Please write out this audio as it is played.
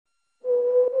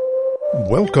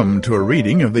Welcome to a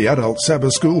reading of the Adult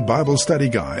Sabbath School Bible Study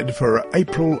Guide for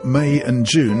April, May and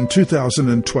June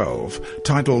 2012,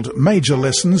 titled Major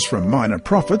Lessons from Minor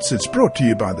Prophets. It's brought to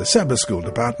you by the Sabbath School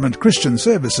Department, Christian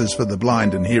Services for the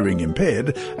Blind and Hearing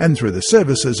Impaired, and through the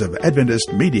services of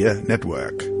Adventist Media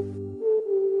Network.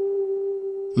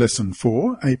 Lesson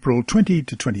 4, April 20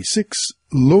 to 26,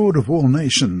 Lord of All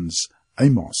Nations,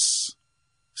 Amos.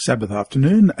 Sabbath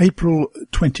afternoon, April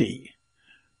 20.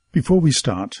 Before we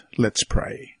start, let's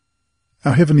pray.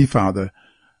 Our Heavenly Father,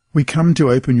 we come to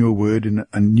open your word in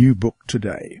a new book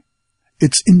today.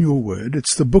 It's in your word,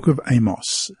 it's the book of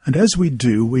Amos, and as we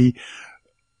do, we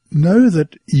know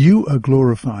that you are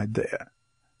glorified there,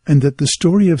 and that the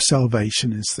story of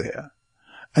salvation is there,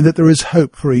 and that there is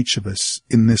hope for each of us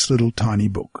in this little tiny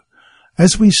book.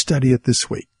 As we study it this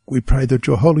week, we pray that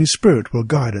your Holy Spirit will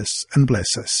guide us and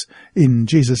bless us. In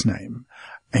Jesus' name,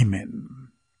 amen.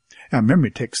 Our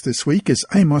memory text this week is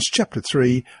Amos chapter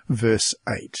 3, verse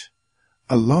 8.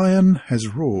 A lion has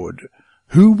roared.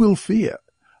 Who will fear?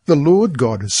 The Lord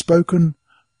God has spoken.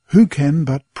 Who can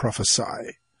but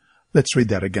prophesy? Let's read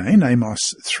that again,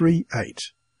 Amos 3:8.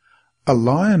 A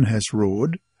lion has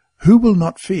roared. Who will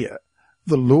not fear?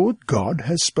 The Lord God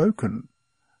has spoken.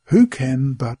 Who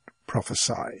can but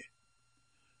prophesy?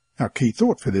 Our key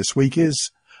thought for this week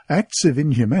is, acts of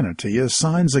inhumanity are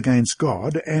signs against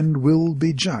God and will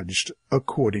be judged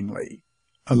accordingly.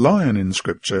 A lion in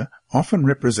Scripture often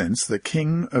represents the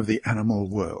king of the animal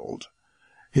world.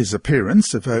 His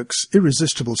appearance evokes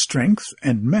irresistible strength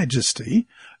and majesty,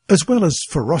 as well as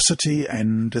ferocity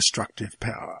and destructive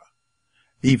power.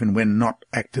 Even when not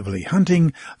actively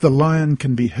hunting, the lion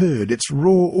can be heard, its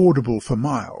roar audible for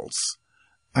miles.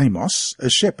 Amos, a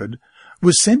shepherd,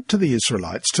 was sent to the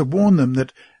Israelites to warn them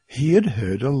that he had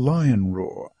heard a lion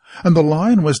roar, and the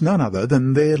lion was none other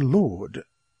than their Lord.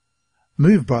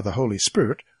 Moved by the Holy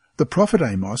Spirit, the prophet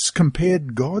Amos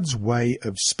compared God's way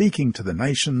of speaking to the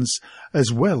nations,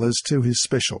 as well as to his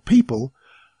special people,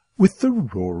 with the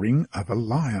roaring of a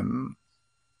lion.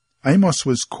 Amos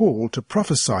was called to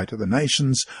prophesy to the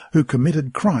nations who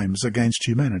committed crimes against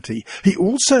humanity. He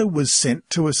also was sent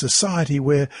to a society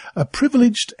where a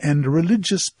privileged and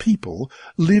religious people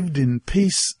lived in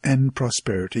peace and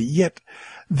prosperity. Yet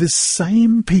this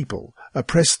same people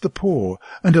oppressed the poor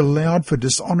and allowed for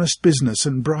dishonest business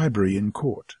and bribery in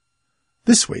court.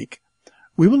 This week,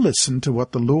 we will listen to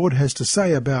what the Lord has to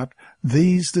say about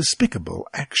these despicable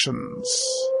actions.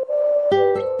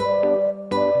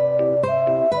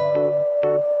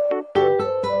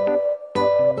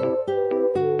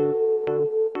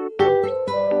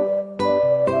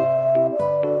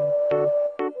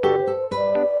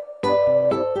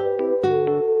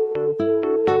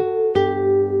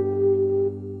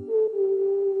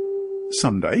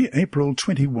 Sunday, April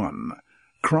 21.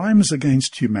 Crimes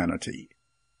Against Humanity.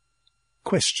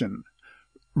 Question.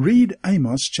 Read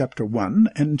Amos chapter 1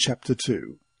 and chapter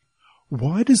 2.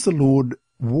 Why does the Lord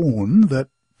warn that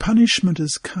punishment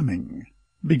is coming?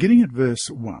 Beginning at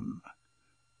verse 1.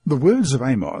 The words of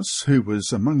Amos, who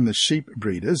was among the sheep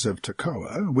breeders of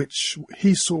Tekoa, which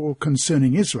he saw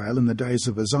concerning Israel in the days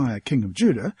of Uzziah king of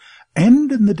Judah,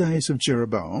 and in the days of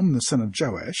Jeroboam the son of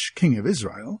Joash king of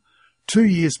Israel, 2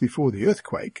 years before the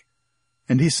earthquake,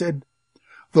 and he said,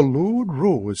 The Lord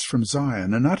roars from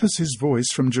Zion and utters his voice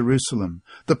from Jerusalem.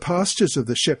 The pastures of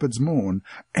the shepherds mourn,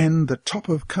 and the top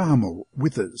of Carmel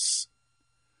withers.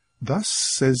 Thus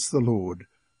says the Lord,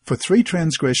 For 3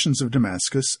 transgressions of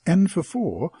Damascus, and for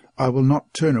 4, I will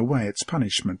not turn away its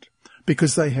punishment,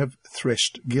 because they have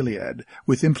threshed Gilead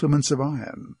with implements of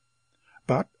iron.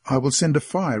 But I will send a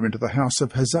fire into the house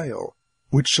of Hazael,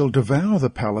 which shall devour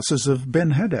the palaces of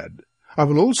Ben-Hadad. I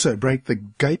will also break the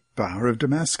gate bar of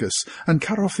Damascus, and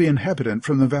cut off the inhabitant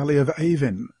from the valley of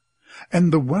Aven,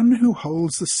 and the one who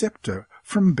holds the scepter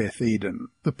from Beth-Eden.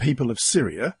 The people of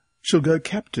Syria shall go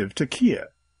captive to Kir,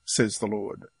 says the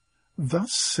Lord.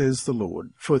 Thus says the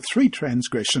Lord, For 3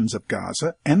 transgressions of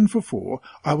Gaza, and for 4,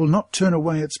 I will not turn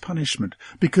away its punishment,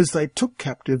 because they took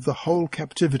captive the whole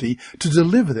captivity to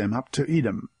deliver them up to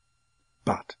Edom.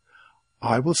 But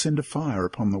I will send a fire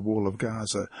upon the wall of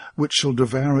Gaza, which shall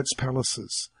devour its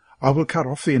palaces. I will cut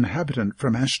off the inhabitant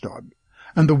from Ashdod,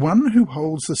 and the one who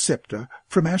holds the scepter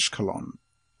from Ashkelon.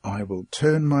 I will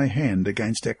turn my hand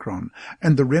against Ekron,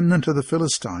 and the remnant of the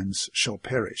Philistines shall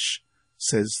perish,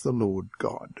 says the Lord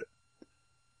God.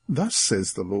 Thus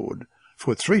says the Lord,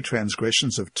 For 3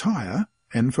 transgressions of Tyre,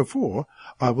 and for 4,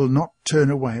 I will not turn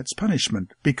away its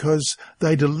punishment, because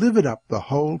they delivered up the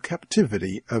whole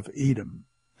captivity of Edom,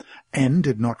 and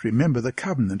did not remember the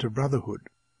covenant of brotherhood.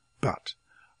 But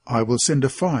I will send a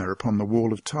fire upon the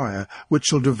wall of Tyre, which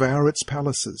shall devour its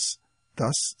palaces,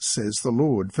 Thus says the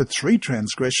Lord, for 3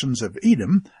 transgressions of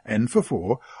Edom, and for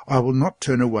 4, I will not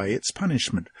turn away its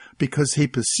punishment, because he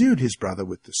pursued his brother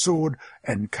with the sword,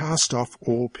 and cast off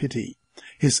all pity.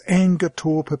 His anger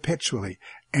tore perpetually,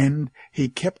 and he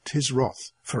kept his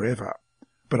wrath forever.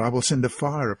 But I will send a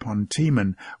fire upon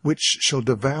Teman, which shall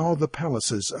devour the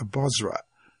palaces of Bozrah.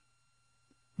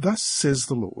 Thus says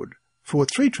the Lord, for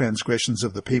 3 transgressions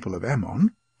of the people of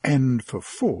Ammon, and for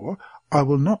 4, I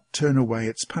will not turn away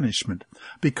its punishment,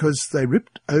 because they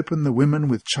ripped open the women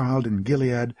with child in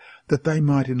Gilead, that they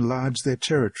might enlarge their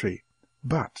territory.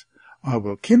 But I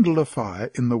will kindle a fire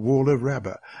in the wall of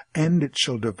Rabbah, and it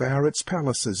shall devour its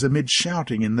palaces amid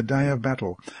shouting in the day of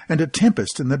battle, and a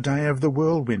tempest in the day of the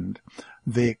whirlwind.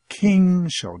 Their king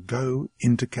shall go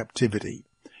into captivity,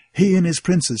 he and his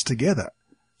princes together,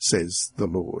 says the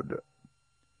Lord.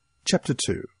 Chapter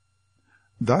 2.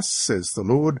 Thus says the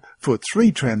Lord, for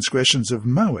 3 transgressions of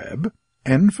Moab,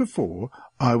 and for 4,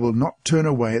 I will not turn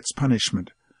away its punishment,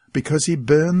 because he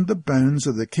burned the bones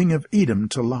of the king of Edom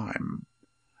to lime.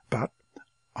 But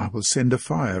I will send a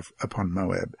fire upon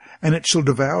Moab, and it shall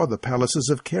devour the palaces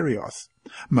of Kerioth.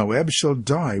 Moab shall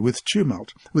die with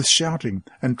tumult, with shouting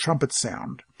and trumpet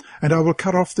sound, and I will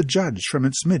cut off the judge from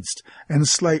its midst, and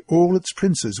slay all its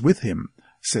princes with him,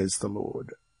 says the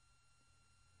Lord.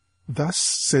 Thus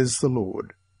says the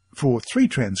Lord, for 3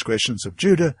 transgressions of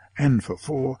Judah, and for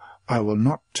 4, I will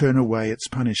not turn away its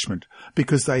punishment,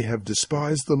 because they have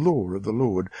despised the law of the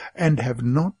Lord, and have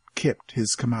not kept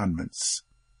his commandments.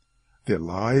 Their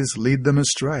lies lead them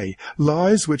astray,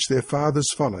 lies which their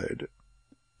fathers followed.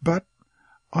 But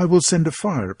I will send a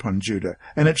fire upon Judah,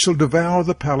 and it shall devour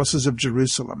the palaces of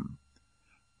Jerusalem.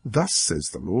 Thus says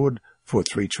the Lord, for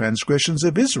 3 transgressions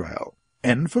of Israel,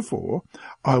 and for 4,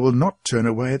 I will not turn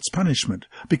away its punishment,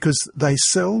 because they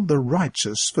sell the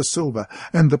righteous for silver,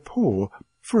 and the poor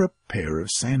for a pair of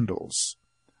sandals.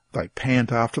 They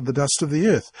pant after the dust of the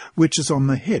earth, which is on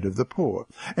the head of the poor,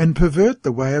 and pervert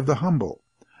the way of the humble.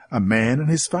 A man and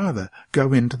his father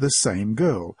go into the same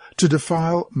girl, to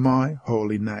defile my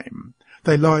holy name.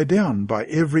 They lie down by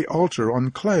every altar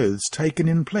on clothes taken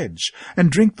in pledge,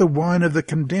 and drink the wine of the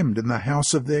condemned in the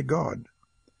house of their God.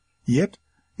 Yet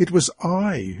it was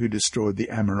I who destroyed the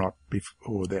Amorite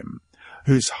before them,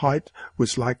 whose height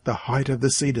was like the height of the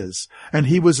cedars, and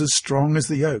he was as strong as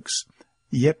the oaks.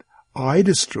 Yet I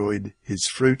destroyed his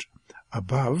fruit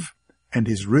above, and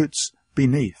his roots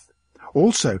beneath.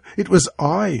 Also, it was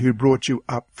I who brought you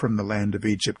up from the land of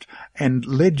Egypt, and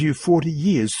led you 40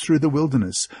 years through the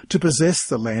wilderness, to possess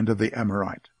the land of the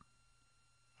Amorite.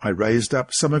 I raised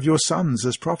up some of your sons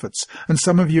as prophets, and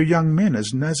some of your young men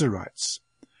as Nazirites.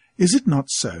 Is it not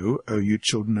so, O you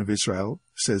children of Israel,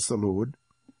 says the Lord?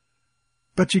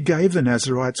 But you gave the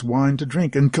Nazirites wine to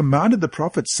drink, and commanded the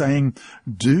prophets, saying,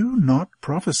 Do not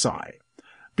prophesy.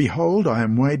 Behold, I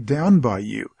am weighed down by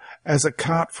you, as a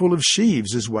cart full of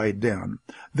sheaves is weighed down.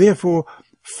 Therefore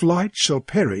flight shall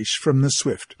perish from the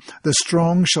swift. The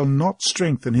strong shall not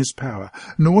strengthen his power,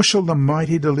 nor shall the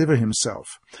mighty deliver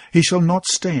himself. He shall not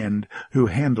stand who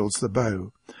handles the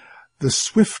bow. The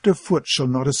swift of foot shall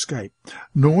not escape,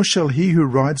 nor shall he who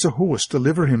rides a horse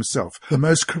deliver himself. The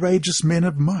most courageous men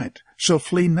of might shall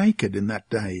flee naked in that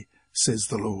day, says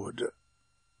the Lord.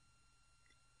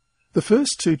 The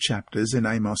first 2 chapters in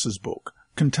Amos's book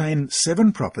contain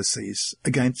 7 prophecies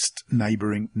against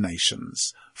neighbouring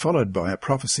nations, followed by a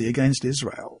prophecy against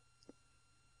Israel.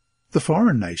 The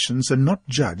foreign nations are not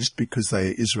judged because they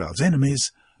are Israel's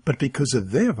enemies, but because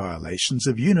of their violations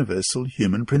of universal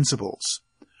human principles.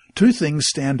 2 things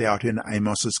stand out in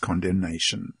Amos's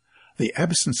condemnation: the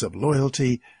absence of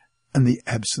loyalty and the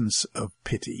absence of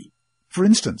pity. For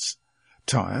instance,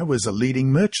 Tyre was a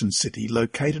leading merchant city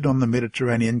located on the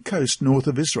Mediterranean coast north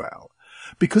of Israel.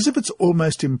 Because of its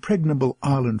almost impregnable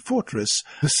island fortress,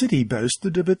 the city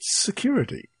boasted of its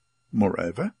security.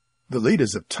 Moreover, the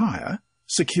leaders of Tyre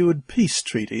secured peace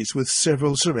treaties with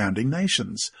several surrounding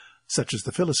nations, such as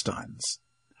the Philistines.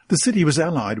 The city was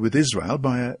allied with Israel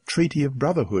by a treaty of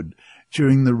brotherhood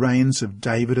during the reigns of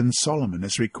David and Solomon,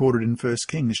 as recorded in 1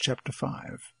 Kings chapter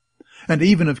 5, and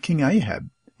even of King Ahab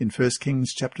in 1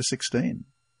 Kings chapter 16.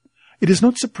 It is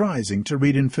not surprising to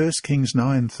read in 1 Kings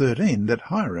 9:13 that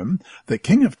Hiram, the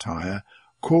king of Tyre,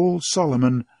 called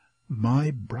Solomon my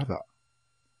brother.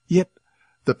 Yet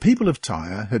the people of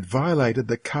Tyre had violated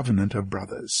the covenant of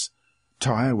brothers.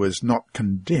 Tyre was not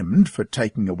condemned for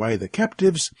taking away the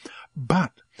captives,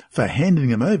 but for handing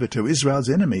them over to Israel's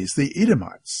enemies, the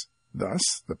Edomites. Thus,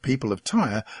 the people of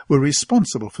Tyre were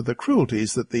responsible for the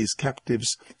cruelties that these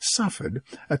captives suffered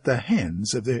at the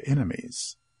hands of their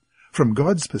enemies. From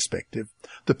God's perspective,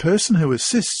 the person who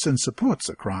assists and supports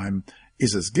a crime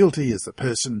is as guilty as the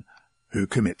person who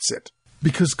commits it.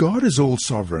 Because God is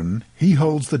all-sovereign, he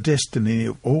holds the destiny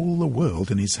of all the world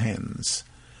in his hands.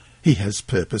 He has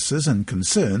purposes and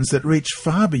concerns that reach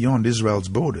far beyond Israel's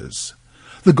borders.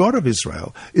 The God of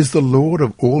Israel is the Lord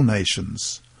of all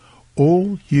nations.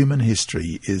 All human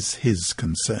history is his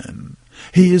concern.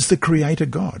 He is the Creator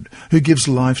God who gives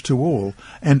life to all,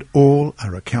 and all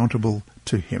are accountable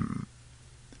to him.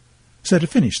 So to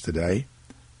finish the day,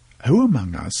 who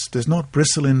among us does not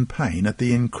bristle in pain at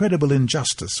the incredible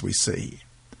injustice we see?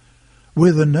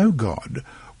 Were there no God,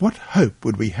 what hope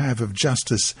would we have of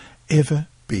justice ever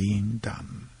being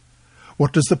done?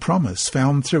 What does the promise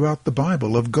found throughout the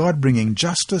Bible of God bringing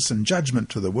justice and judgment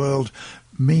to the world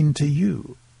mean to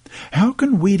you? How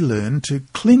can we learn to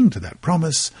cling to that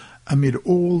promise amid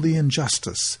all the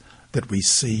injustice that we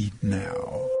see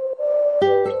now?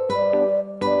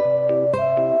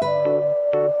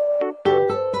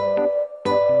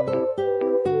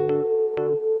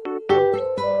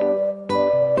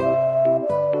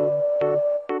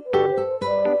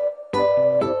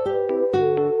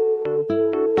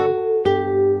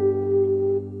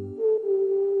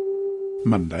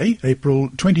 Monday, April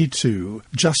 22.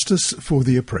 Justice for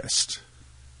the Oppressed.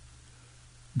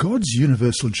 God's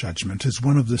universal judgment is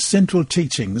one of the central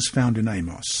teachings found in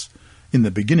Amos. In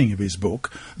the beginning of his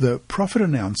book, the prophet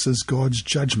announces God's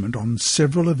judgment on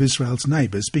several of Israel's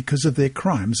neighbours because of their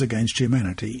crimes against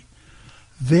humanity.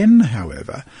 Then,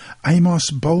 however,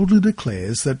 Amos boldly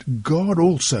declares that God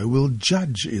also will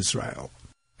judge Israel.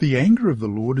 The anger of the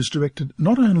Lord is directed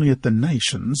not only at the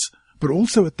nations, but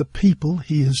also at the people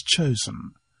he has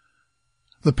chosen.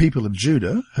 The people of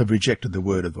Judah have rejected the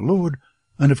word of the Lord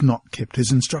and have not kept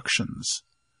his instructions.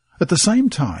 At the same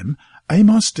time,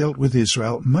 Amos dealt with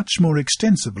Israel much more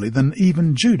extensively than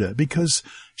even Judah because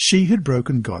she had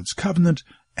broken God's covenant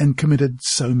and committed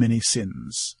so many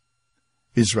sins.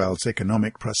 Israel's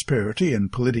economic prosperity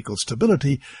and political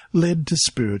stability led to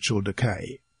spiritual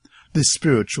decay. This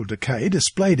spiritual decay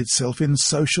displayed itself in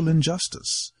social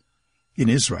injustice. In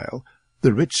Israel,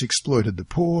 the rich exploited the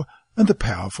poor, and the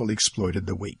powerful exploited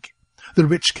the weak. The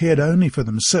rich cared only for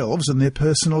themselves and their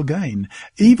personal gain,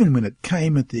 even when it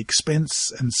came at the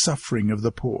expense and suffering of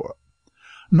the poor.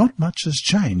 Not much has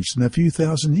changed in a few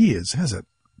thousand years, has it?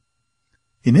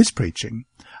 In his preaching,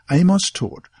 Amos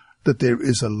taught that there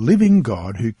is a living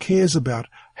God who cares about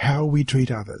how we treat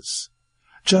others.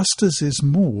 Justice is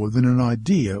more than an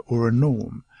idea or a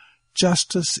norm.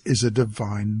 Justice is a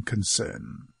divine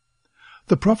concern.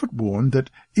 The prophet warned that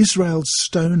Israel's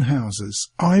stone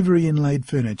houses, ivory-inlaid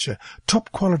furniture,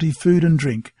 top-quality food and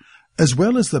drink, as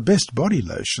well as the best body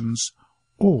lotions,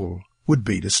 all would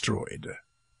be destroyed.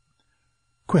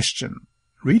 Question.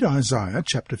 Read Isaiah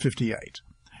chapter 58.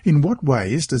 In what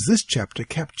ways does this chapter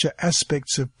capture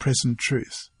aspects of present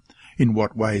truth? In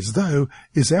what ways, though,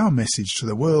 is our message to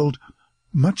the world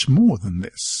much more than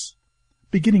this?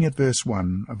 Beginning at verse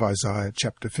 1 of Isaiah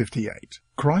chapter 58.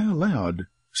 Cry aloud,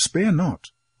 spare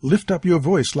not, lift up your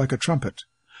voice like a trumpet.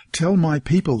 Tell my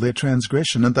people their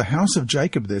transgression, and the house of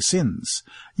Jacob their sins.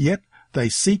 Yet they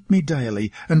seek me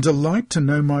daily, and delight to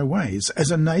know my ways,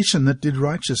 as a nation that did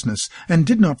righteousness, and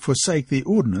did not forsake the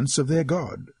ordinance of their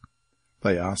God.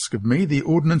 They ask of me the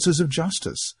ordinances of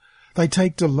justice. They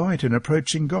take delight in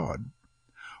approaching God.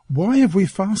 Why have we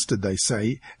fasted, they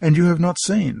say, and you have not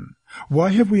seen? Why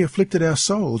have we afflicted our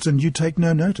souls, and you take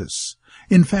no notice?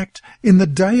 In fact, in the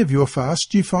day of your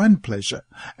fast you find pleasure,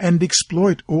 and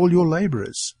exploit all your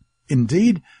labourers.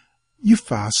 Indeed, you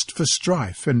fast for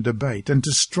strife and debate, and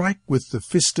to strike with the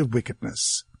fist of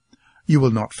wickedness. You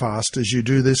will not fast as you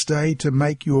do this day, to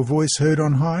make your voice heard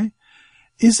on high?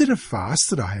 Is it a fast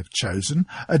that I have chosen,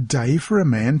 a day for a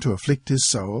man to afflict his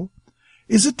soul?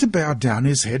 Is it to bow down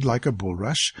his head like a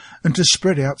bulrush, and to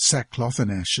spread out sackcloth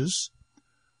and ashes?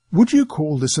 Would you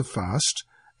call this a fast,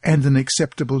 and an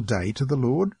acceptable day to the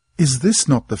Lord? Is this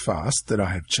not the fast that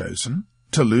I have chosen?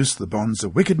 To loose the bonds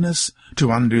of wickedness,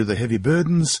 to undo the heavy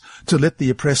burdens, to let the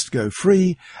oppressed go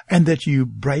free, and that you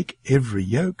break every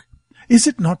yoke? Is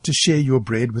it not to share your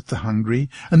bread with the hungry,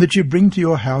 and that you bring to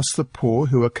your house the poor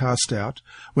who are cast out?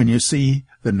 When you see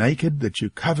the naked, that you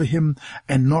cover him,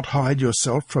 and not hide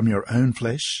yourself from your own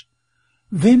flesh?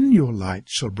 Then your light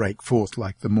shall break forth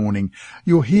like the morning,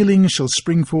 your healing shall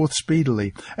spring forth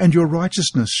speedily, and your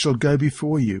righteousness shall go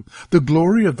before you. The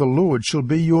glory of the Lord shall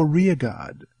be your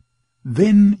rearguard.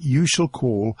 Then you shall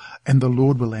call, and the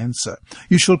Lord will answer.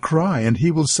 You shall cry, and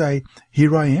he will say,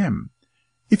 Here I am.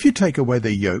 If you take away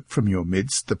the yoke from your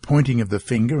midst, the pointing of the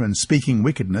finger and speaking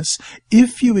wickedness,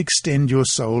 if you extend your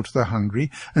soul to the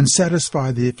hungry and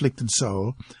satisfy the afflicted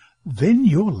soul, Then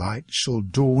your light shall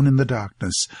dawn in the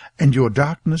darkness, and your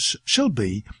darkness shall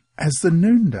be as the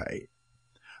noonday.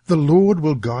 The Lord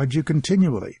will guide you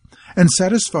continually, and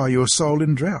satisfy your soul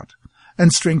in drought,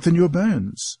 and strengthen your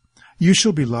bones. You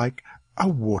shall be like a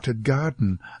watered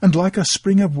garden, and like a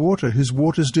spring of water whose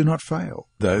waters do not fail.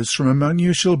 Those from among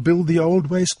you shall build the old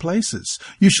waste places.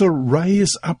 You shall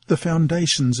raise up the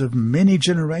foundations of many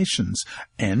generations,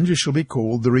 and you shall be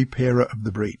called the repairer of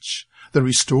the breach, the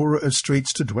restorer of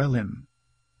streets to dwell in.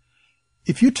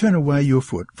 If you turn away your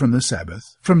foot from the Sabbath,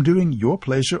 from doing your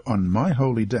pleasure on my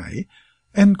holy day,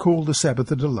 and call the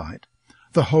Sabbath a delight,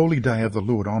 the holy day of the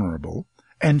Lord honourable,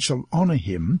 and shall honour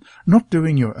him, not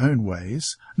doing your own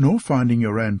ways, nor finding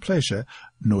your own pleasure,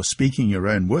 nor speaking your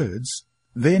own words,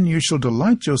 then you shall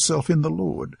delight yourself in the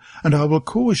Lord, and I will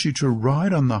cause you to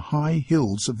ride on the high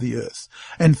hills of the earth,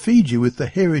 and feed you with the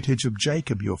heritage of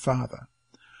Jacob your father.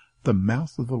 The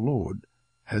mouth of the Lord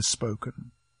has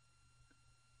spoken.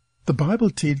 The Bible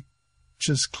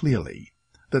teaches clearly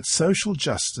that social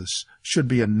justice should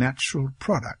be a natural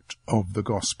product of the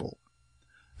gospel.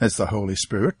 As the Holy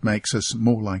Spirit makes us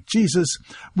more like Jesus,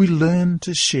 we learn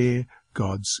to share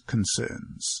God's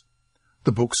concerns.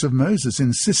 The books of Moses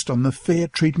insist on the fair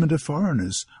treatment of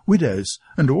foreigners, widows,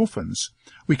 and orphans.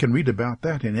 We can read about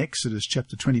that in Exodus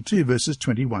chapter 22, verses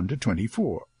 21 to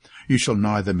 24. You shall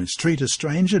neither mistreat a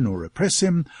stranger nor oppress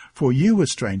him, for you were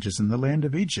strangers in the land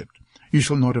of Egypt. You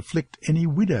shall not afflict any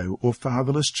widow or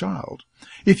fatherless child.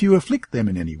 If you afflict them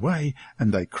in any way,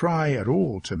 and they cry at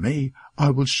all to me, I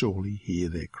will surely hear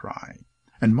their cry.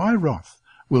 And my wrath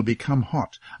will become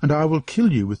hot, and I will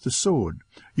kill you with the sword.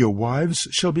 Your wives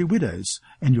shall be widows,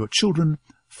 and your children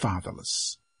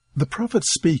fatherless. The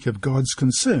prophets speak of God's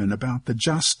concern about the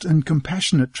just and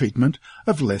compassionate treatment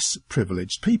of less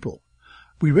privileged people.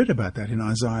 We read about that in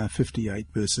Isaiah 58,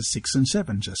 verses 6 and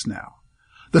 7 just now.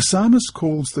 The psalmist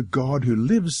calls the God who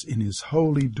lives in his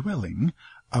holy dwelling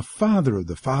a father of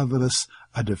the fatherless,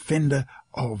 a defender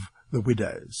of the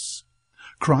widows.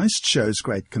 Christ shows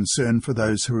great concern for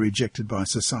those who are rejected by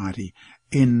society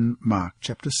in Mark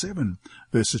chapter 7,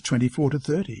 verses 24 to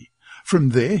 30. From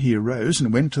there he arose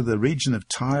and went to the region of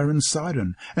Tyre and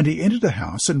Sidon, and he entered a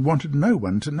house and wanted no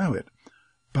one to know it.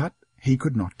 But he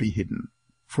could not be hidden.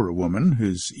 For a woman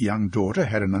whose young daughter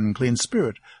had an unclean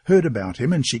spirit heard about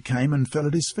him, and she came and fell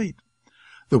at his feet.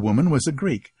 The woman was a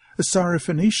Greek, a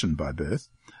Syrophoenician by birth,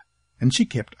 and she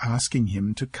kept asking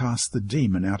him to cast the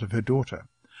demon out of her daughter.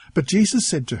 But Jesus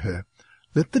said to her,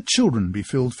 Let the children be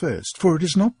filled first, for it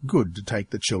is not good to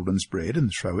take the children's bread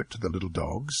and throw it to the little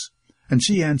dogs. And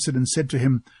she answered and said to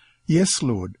him, Yes,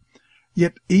 Lord,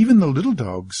 yet even the little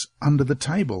dogs under the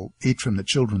table eat from the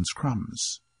children's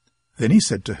crumbs. Then he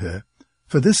said to her,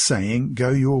 For this saying, go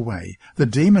your way, the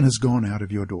demon has gone out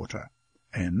of your daughter.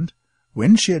 And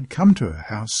when she had come to her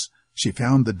house, she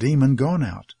found the demon gone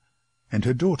out, and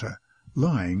her daughter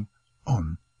lying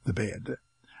on the bed.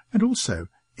 And also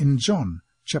in John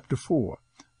chapter 4,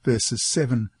 verses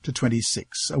 7 to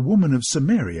 26, a woman of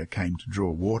Samaria came to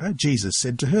draw water. Jesus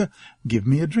said to her, Give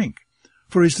me a drink,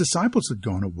 for his disciples had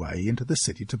gone away into the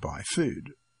city to buy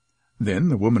food. Then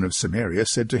the woman of Samaria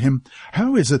said to him,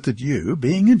 How is it that you,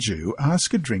 being a Jew,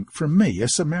 ask a drink from me, a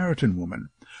Samaritan woman?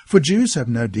 For Jews have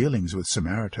no dealings with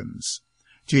Samaritans.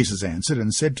 Jesus answered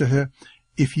and said to her,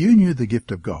 If you knew the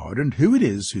gift of God, and who it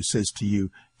is who says to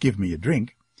you, Give me a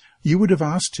drink, you would have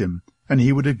asked him, and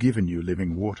he would have given you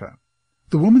living water.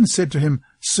 The woman said to him,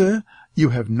 Sir, you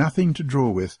have nothing to draw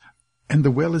with, and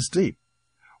the well is deep.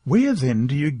 Where then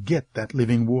do you get that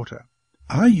living water?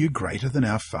 Are you greater than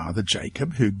our father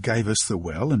Jacob, who gave us the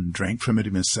well and drank from it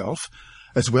himself,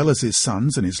 as well as his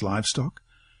sons and his livestock?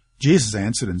 Jesus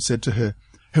answered and said to her,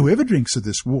 Whoever drinks of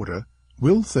this water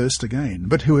will thirst again,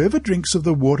 but whoever drinks of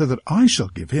the water that I shall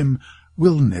give him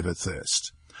will never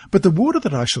thirst. But the water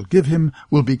that I shall give him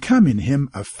will become in him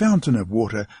a fountain of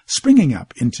water springing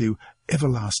up into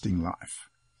everlasting life.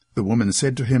 The woman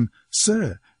said to him,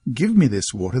 Sir, give me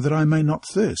this water that I may not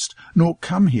thirst, nor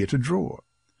come here to draw.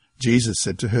 Jesus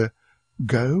said to her,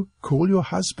 Go, call your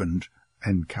husband,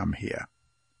 and come here.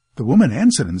 The woman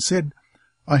answered and said,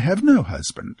 I have no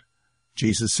husband.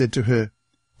 Jesus said to her,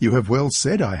 You have well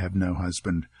said, I have no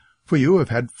husband, for you have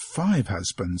had 5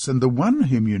 husbands, and the one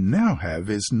whom you now have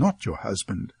is not your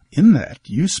husband. In that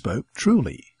you spoke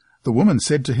truly. The woman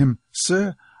said to him,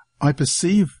 Sir, I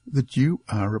perceive that you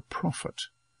are a prophet.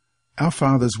 Our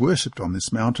fathers worshipped on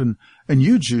this mountain, and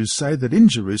you Jews say that in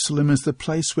Jerusalem is the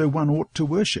place where one ought to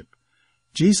worship.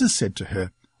 Jesus said to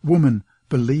her, Woman,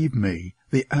 believe me,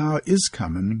 the hour is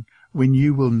coming when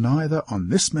you will neither on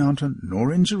this mountain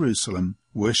nor in Jerusalem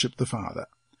worship the Father.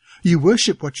 You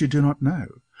worship what you do not know.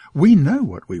 We know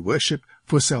what we worship,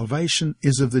 For salvation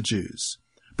is of the Jews.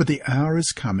 But the hour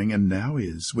is coming, and now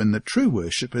is, when the true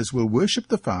worshippers will worship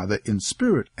the Father in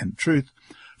spirit and truth,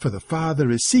 for the Father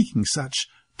is seeking such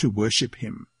to worship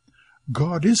him.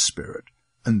 God is spirit,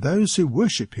 and those who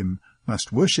worship him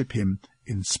must worship him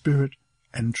in spirit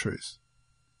and truth.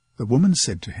 The woman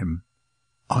said to him,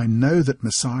 I know that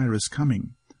Messiah is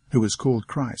coming, who is called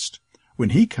Christ. When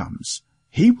he comes,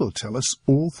 he will tell us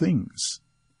all things.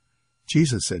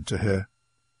 Jesus said to her,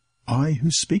 I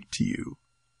who speak to you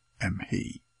am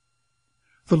he.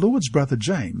 The Lord's brother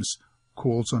James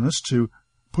calls on us to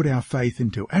put our faith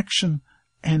into action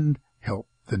and help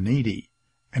the needy.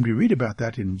 And we read about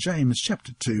that in James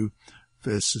chapter 2,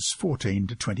 verses 14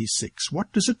 to 26.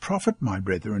 What does it profit, my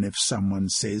brethren, if someone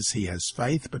says he has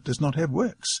faith but does not have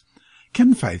works?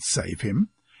 Can faith save him?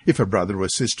 If a brother or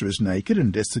sister is naked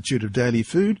and destitute of daily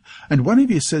food, and one of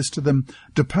you says to them,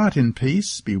 Depart in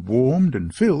peace, be warmed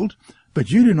and filled, but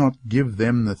you do not give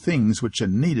them the things which are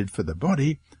needed for the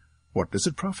body, what does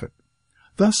it profit?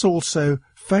 Thus also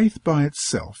faith by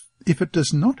itself, if it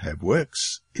does not have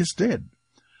works, is dead.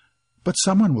 But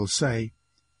someone will say,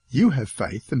 You have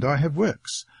faith, and I have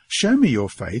works. Show me your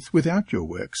faith without your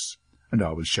works, and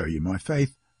I will show you my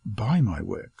faith by my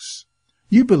works.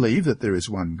 You believe that there is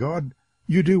one God.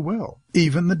 You do well.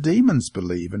 Even the demons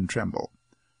believe and tremble.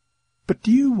 But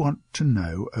do you want to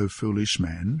know, O foolish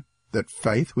man, that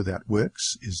faith without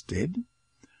works is dead?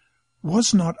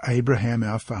 Was not Abraham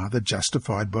our father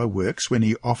justified by works when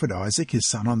he offered Isaac his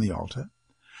son on the altar?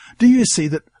 Do you see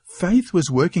that faith was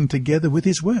working together with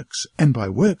his works, and by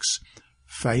works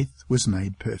faith was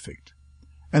made perfect?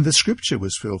 And the scripture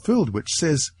was fulfilled, which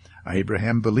says,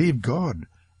 Abraham believed God,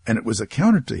 and it was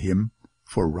accounted to him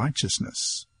for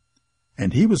righteousness.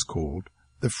 And he was called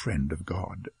the friend of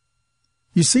God.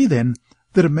 You see then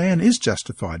that a man is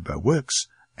justified by works,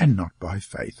 and not by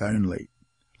faith only.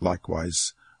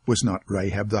 Likewise, was not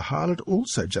Rahab the harlot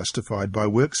also justified by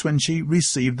works when she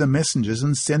received the messengers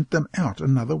and sent them out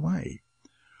another way?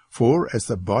 For as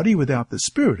the body without the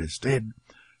spirit is dead,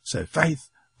 so faith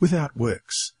without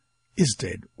works is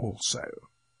dead also.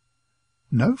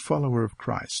 No follower of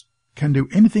Christ can do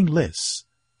anything less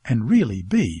and really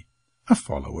be a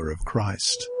follower of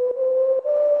Christ.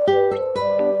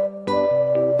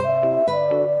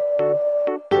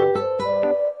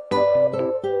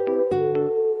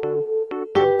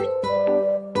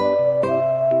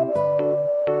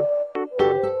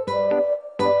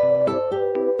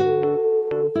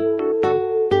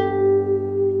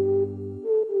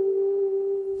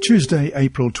 Tuesday,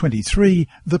 April 23,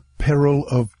 The Peril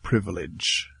of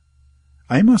Privilege.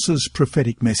 Amos's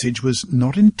prophetic message was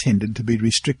not intended to be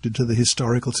restricted to the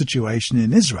historical situation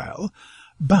in Israel,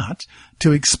 but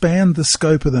to expand the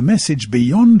scope of the message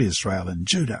beyond Israel and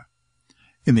Judah.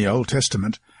 In the Old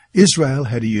Testament, Israel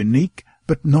had a unique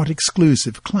but not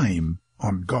exclusive claim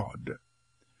on God.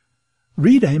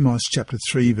 Read Amos chapter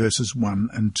 3, verses 1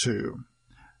 and 2.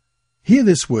 Hear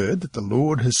this word that the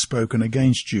Lord has spoken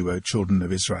against you, O children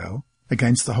of Israel,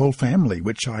 against the whole family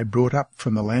which I brought up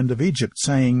from the land of Egypt,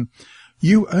 saying,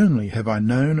 You only have I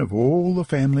known of all the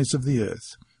families of the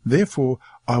earth. Therefore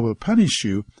I will punish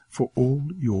you for all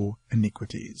your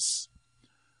iniquities.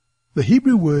 The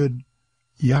Hebrew word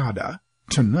yada,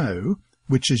 to know,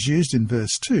 which is used in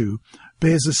verse 2,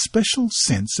 bears a special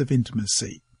sense of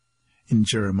intimacy. In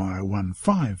Jeremiah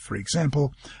 1:5, for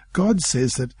example, God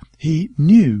says that he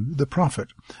knew the prophet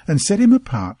and set him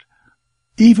apart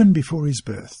even before his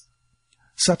birth.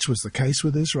 Such was the case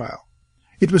with Israel.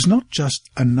 It was not just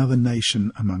another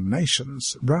nation among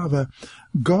nations. Rather,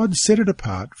 God set it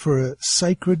apart for a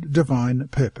sacred divine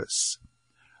purpose.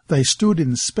 They stood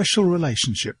in special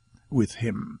relationship with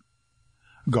him.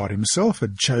 God himself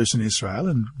had chosen Israel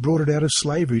and brought it out of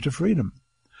slavery to freedom.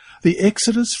 The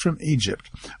Exodus from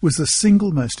Egypt was the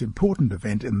single most important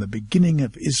event in the beginning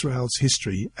of Israel's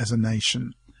history as a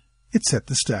nation. It set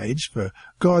the stage for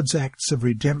God's acts of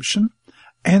redemption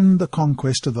and the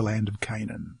conquest of the land of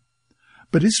Canaan.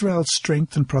 But Israel's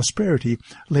strength and prosperity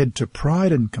led to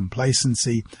pride and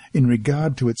complacency in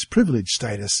regard to its privileged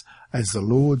status as the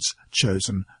Lord's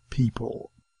chosen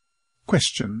people.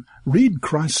 Question. Read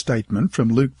Christ's statement from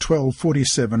Luke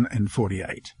 12:47 and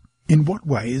 48. In what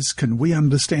ways can we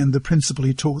understand the principle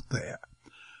he taught there?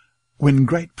 When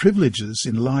great privileges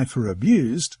in life are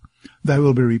abused, they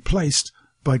will be replaced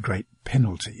by great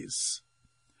penalties.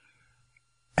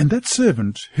 And that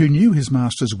servant who knew his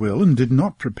master's will and did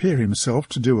not prepare himself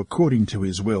to do according to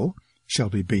his will shall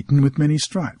be beaten with many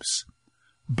stripes.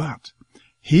 But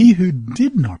he who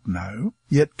did not know,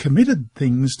 yet committed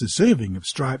things deserving of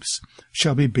stripes,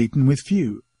 shall be beaten with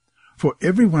few. For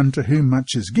everyone to whom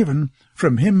much is given,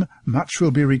 from him much will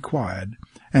be required,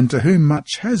 and to whom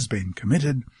much has been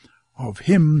committed, of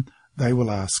him they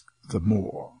will ask the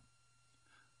more."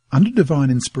 Under divine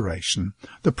inspiration,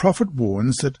 the prophet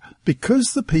warns that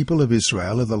because the people of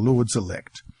Israel are the Lord's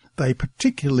elect, they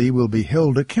particularly will be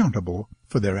held accountable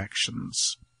for their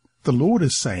actions. The Lord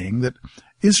is saying that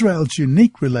Israel's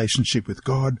unique relationship with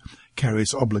God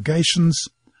carries obligations,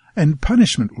 and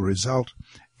punishment will result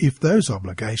if those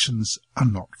obligations are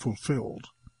not fulfilled.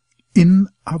 In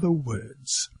other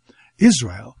words,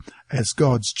 Israel, as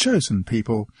God's chosen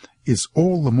people, is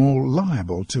all the more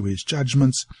liable to his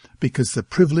judgments because the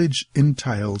privilege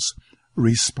entails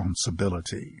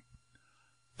responsibility.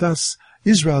 Thus,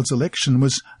 Israel's election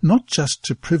was not just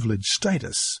to privileged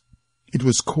status. It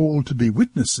was called to be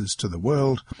witnesses to the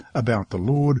world about the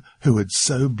Lord who had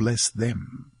so blessed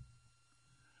them.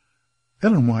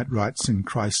 Ellen White writes in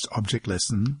Christ's Object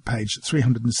Lesson, page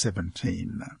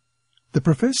 317, "The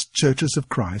professed churches of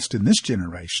Christ in this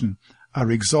generation are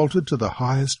exalted to the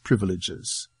highest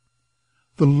privileges.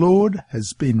 The Lord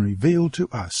has been revealed to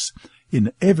us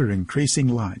in ever-increasing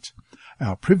light.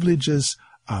 Our privileges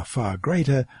are far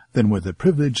greater than were the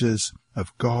privileges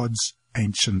of God's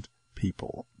ancient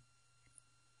people."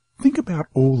 Think about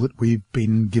all that we've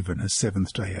been given as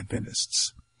Seventh-day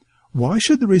Adventists. Why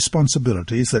should the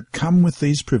responsibilities that come with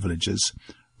these privileges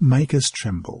make us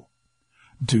tremble?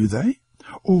 Do they?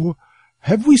 Or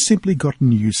have we simply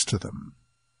gotten used to them?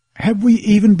 Have we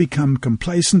even become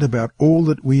complacent about all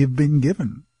that we have been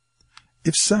given?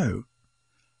 If so,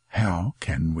 how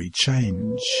can we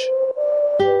change?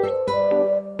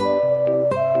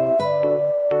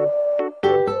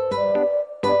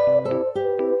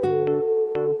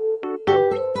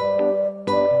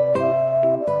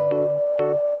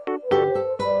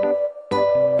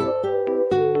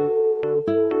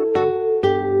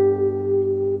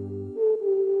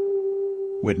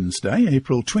 Wednesday,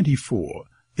 April 24,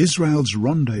 Israel's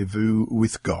rendezvous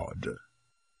with God.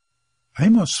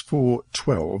 Amos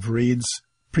 4:12 reads,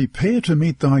 "Prepare to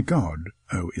meet thy God,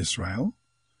 O Israel."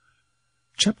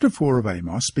 Chapter 4 of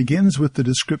Amos begins with the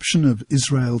description of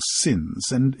Israel's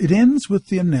sins, and it ends with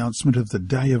the announcement of the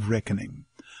day of reckoning.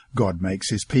 God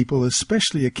makes his people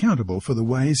especially accountable for the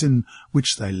ways in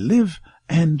which they live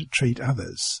and treat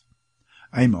others.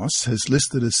 Amos has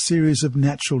listed a series of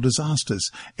natural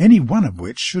disasters, any one of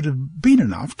which should have been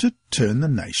enough to turn the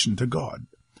nation to God.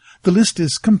 The list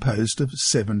is composed of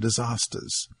 7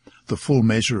 disasters, the full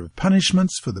measure of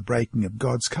punishments for the breaking of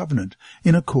God's covenant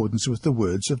in accordance with the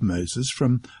words of Moses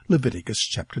from Leviticus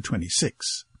chapter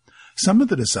 26. Some of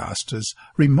the disasters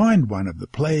remind one of the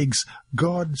plagues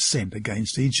God sent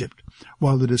against Egypt,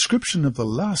 while the description of the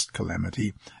last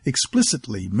calamity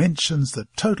explicitly mentions the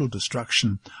total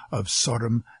destruction of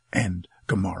Sodom and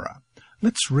Gomorrah.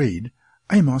 Let's read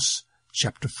Amos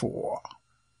chapter 4.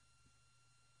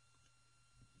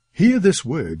 "Hear this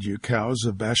word, you cows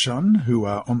of Bashan, who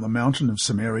are on the mountain of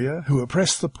Samaria, who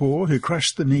oppress the poor, who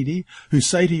crush the needy, who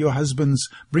say to your husbands,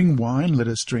 'Bring wine, let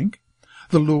us drink.'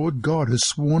 The Lord God has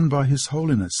sworn by his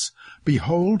holiness,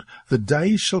 behold, the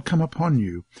day shall come upon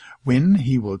you, when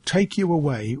he will take you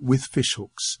away with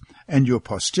fishhooks, and your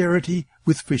posterity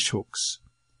with fishhooks.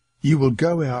 You will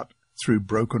go out through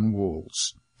broken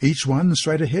walls, each one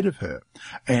straight ahead of her,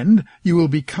 and you will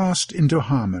be cast into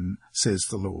Harmon, says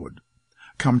the Lord.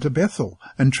 Come to Bethel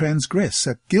and transgress,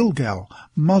 at Gilgal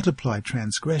multiply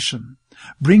transgression.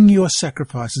 Bring your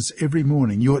sacrifices every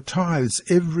morning, your tithes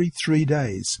every 3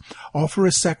 days. Offer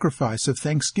a sacrifice of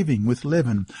thanksgiving with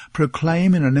leaven.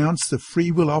 Proclaim and announce the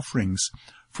freewill offerings.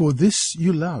 For this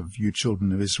you love, you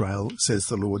children of Israel, says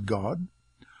the Lord God.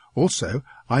 Also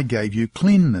I gave you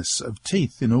cleanness of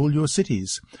teeth in all your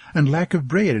cities, and lack of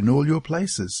bread in all your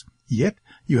places. Yet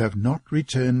you have not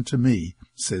returned to me,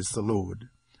 says the Lord.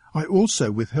 I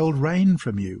also withheld rain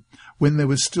from you, when there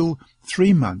was still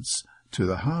 3 months to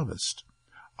the harvest.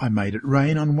 I made it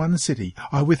rain on one city.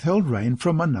 I withheld rain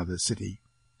from another city.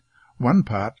 One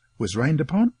part was rained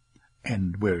upon,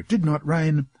 and where it did not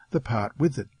rain, the part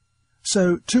with it.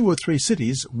 So 2 or 3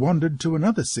 cities wandered to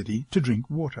another city to drink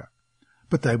water.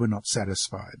 But they were not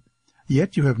satisfied.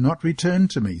 Yet you have not returned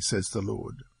to me, says the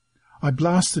Lord. I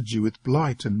blasted you with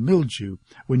blight and mildew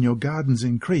when your gardens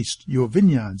increased, your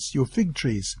vineyards, your fig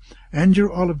trees, and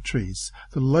your olive trees.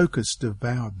 The locust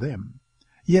devoured them.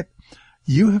 Yet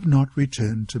you have not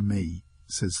returned to me,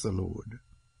 says the Lord.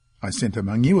 I sent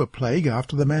among you a plague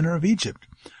after the manner of Egypt.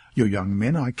 Your young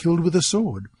men I killed with a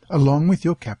sword, along with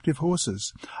your captive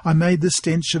horses. I made the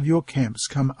stench of your camps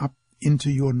come up into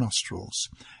your nostrils.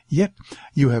 Yet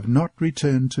you have not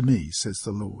returned to me, says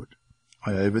the Lord.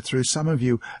 I overthrew some of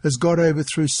you, as God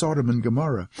overthrew Sodom and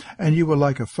Gomorrah, and you were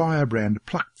like a firebrand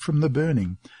plucked from the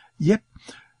burning. Yet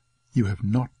you have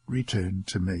not returned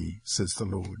to me, says the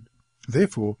Lord.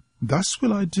 Therefore, thus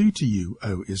will I do to you,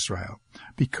 O Israel,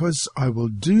 because I will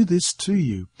do this to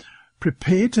you.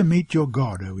 Prepare to meet your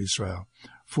God, O Israel.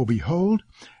 For behold,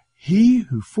 he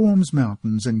who forms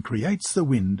mountains and creates the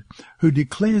wind, who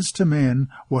declares to man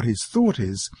what his thought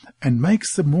is, and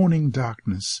makes the morning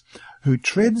darkness, who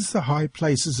treads the high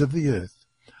places of the earth,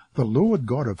 the Lord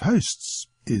God of hosts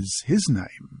is his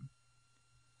name.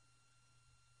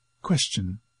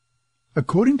 Question.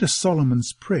 According to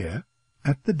Solomon's prayer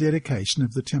at the dedication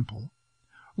of the temple,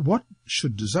 what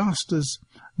should disasters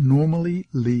normally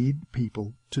lead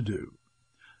people to do?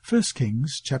 1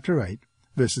 Kings chapter 8,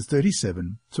 verses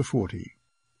 37 to 40.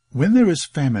 When there is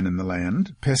famine in the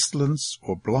land, pestilence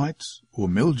or blight or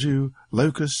mildew,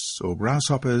 locusts or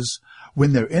grasshoppers,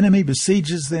 when their enemy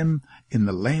besieges them in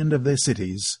the land of their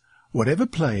cities, whatever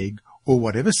plague or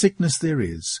whatever sickness there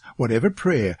is, whatever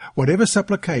prayer, whatever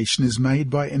supplication is made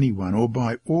by anyone or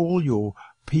by all your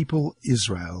people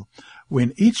Israel,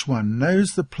 when each one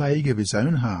knows the plague of his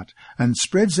own heart and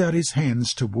spreads out his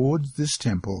hands towards this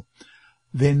temple,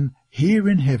 then hear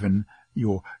in heaven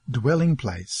your dwelling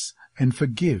place, and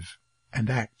forgive, and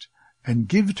act, and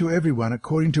give to everyone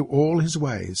according to all his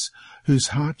ways, whose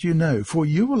heart you know, for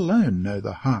you alone know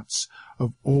the hearts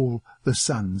of all the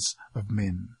sons of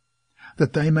men,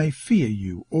 that they may fear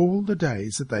you all the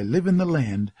days that they live in the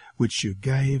land which you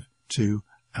gave to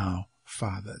our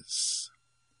fathers.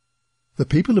 The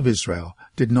people of Israel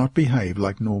did not behave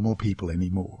like normal people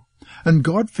anymore, and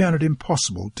God found it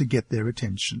impossible to get their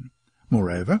attention.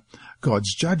 Moreover,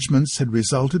 God's judgments had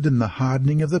resulted in the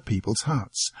hardening of the people's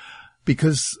hearts.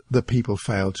 Because the people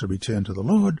failed to return to the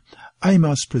Lord,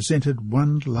 Amos presented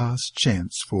one last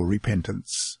chance for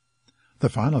repentance. The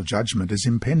final judgment is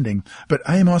impending, but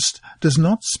Amos does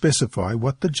not specify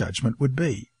what the judgment would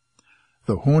be.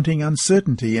 The haunting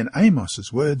uncertainty in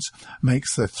Amos's words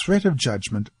makes the threat of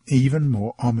judgment even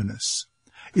more ominous.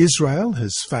 Israel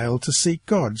has failed to seek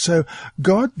God, so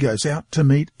God goes out to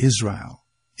meet Israel.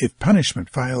 If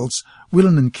punishment fails, will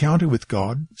an encounter with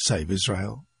God save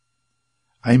Israel?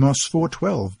 Amos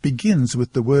 4:12 begins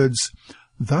with the words,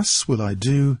 "Thus will I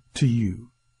do to you,"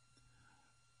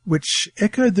 which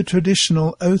echoed the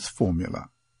traditional oath formula.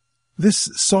 This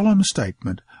solemn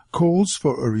statement calls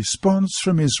for a response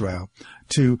from Israel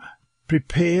to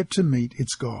prepare to meet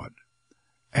its God,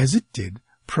 as it did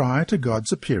prior to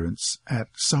God's appearance at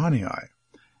Sinai,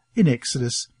 in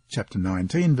Exodus chapter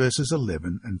 19, verses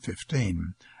 11 and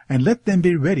 15. And let them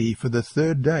be ready for the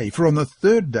third day, for on the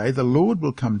third day the Lord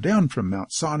will come down from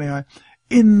Mount Sinai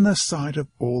in the sight of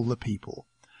all the people.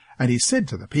 And he said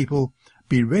to the people,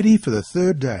 Be ready for the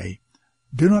third day,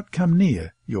 do not come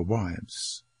near your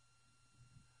wives.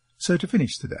 So to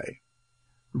finish today,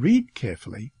 read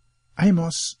carefully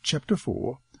Amos chapter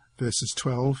 4, verses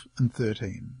 12 and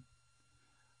 13.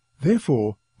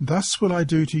 Therefore, thus will I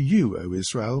do to you, O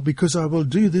Israel, because I will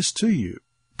do this to you.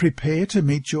 Prepare to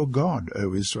meet your God,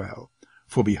 O Israel.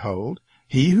 For behold,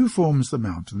 he who forms the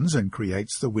mountains and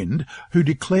creates the wind, who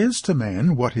declares to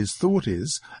man what his thought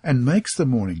is, and makes the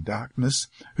morning darkness,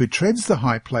 who treads the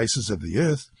high places of the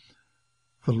earth,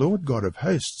 the Lord God of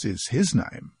hosts is his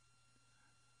name.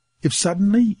 If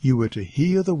suddenly you were to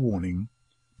hear the warning,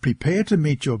 prepare to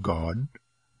meet your God,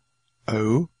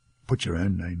 put your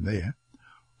own name there,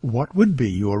 what would be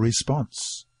your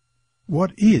response?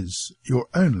 What is your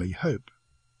only hope?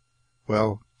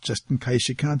 Well, just in case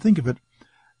you can't think of it,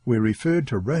 we're referred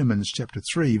to Romans chapter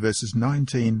 3, verses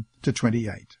 19 to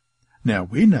 28. Now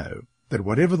we know that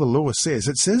whatever the law says,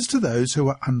 it says to those who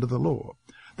are under the law,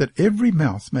 that every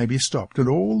mouth may be stopped and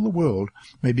all the world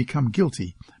may become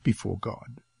guilty before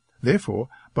God. Therefore,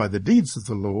 by the deeds of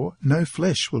the law, no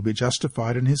flesh will be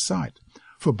justified in his sight,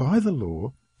 for by the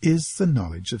law is the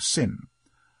knowledge of sin.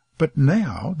 But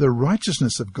now the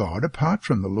righteousness of God apart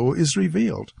from the law is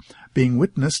revealed, being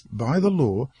witnessed by the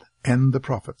law and the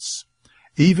prophets,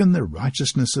 even the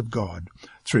righteousness of God,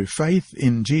 through faith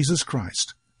in Jesus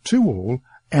Christ, to all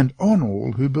and on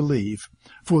all who believe,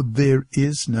 for there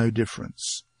is no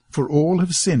difference. For all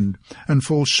have sinned and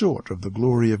fall short of the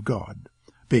glory of God,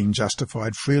 being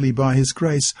justified freely by his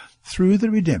grace through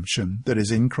the redemption that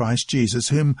is in Christ Jesus,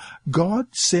 whom God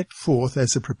set forth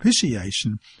as a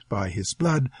propitiation by his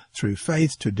blood through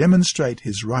faith to demonstrate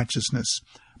his righteousness,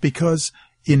 because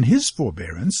in his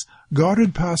forbearance God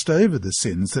had passed over the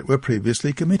sins that were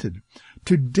previously committed,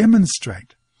 to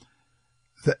demonstrate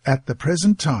that at the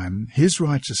present time his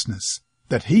righteousness,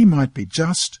 that he might be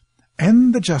just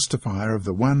and the justifier of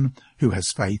the one who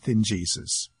has faith in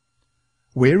Jesus.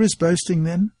 Where is boasting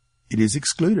then? It is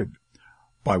excluded.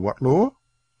 By what law?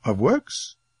 Of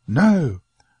works? No,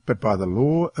 but by the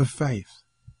law of faith.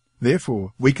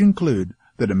 Therefore we conclude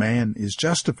that a man is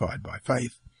justified by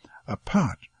faith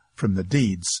apart from the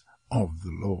deeds of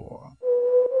the law.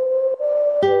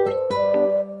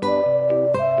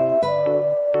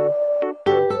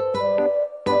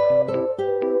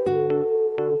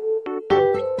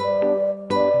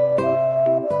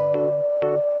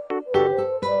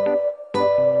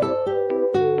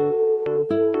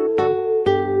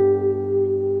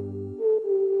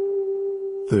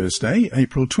 Thursday,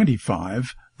 April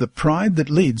 25, The Pride That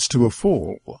Leads to a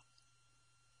Fall.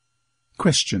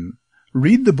 Question.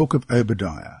 Read the book of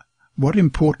Obadiah. What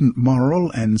important moral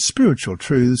and spiritual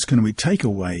truths can we take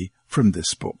away from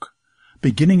this book?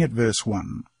 Beginning at verse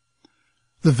 1.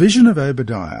 The vision of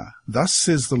Obadiah. Thus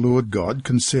says the Lord God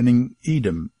concerning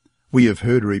Edom. We have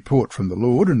heard a report from the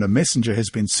Lord, and a messenger has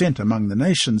been sent among the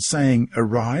nations, saying,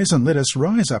 Arise, and let us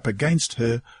rise up against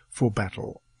her for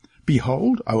battle.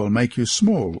 Behold, I will make you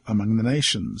small among the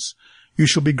nations. You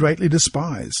shall be greatly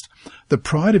despised. The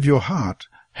pride of your heart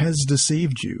has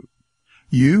deceived you.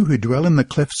 You who dwell in the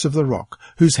clefts of the rock,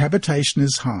 whose habitation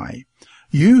is high.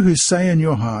 You who say in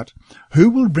your heart, Who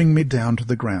will bring me down to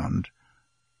the ground?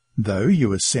 Though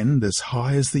you ascend as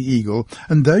high as the eagle,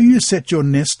 and though you set your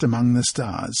nest among the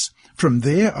stars, from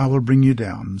there I will bring you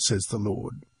down, says the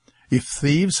Lord. If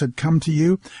thieves had come to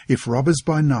you, if robbers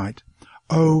by night,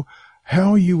 oh,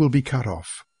 how you will be cut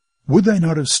off. Would they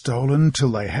not have stolen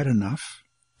till they had enough?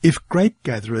 If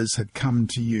grape-gatherers had come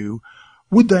to you,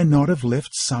 would they not have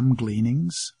left some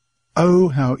gleanings? Oh,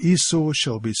 how Esau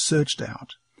shall be searched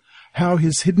out, how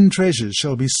his hidden treasures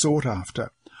shall be sought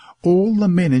after. All the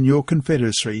men in your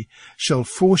confederacy shall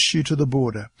force you to the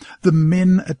border. The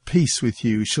men at peace with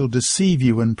you shall deceive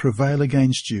you and prevail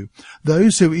against you.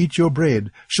 Those who eat your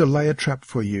bread shall lay a trap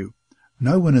for you.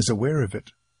 No one is aware of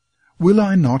it. Will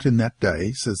I not in that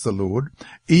day, says the Lord,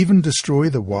 even destroy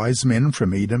the wise men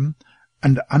from Edom,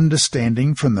 and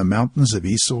understanding from the mountains of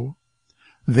Esau?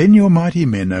 Then your mighty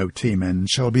men, O Teman,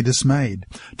 shall be dismayed,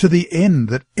 to the end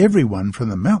that everyone from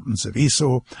the mountains of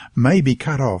Esau may be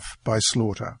cut off by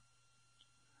slaughter.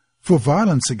 For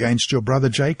violence against your brother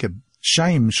Jacob,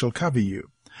 shame shall cover you,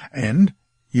 and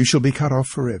you shall be cut off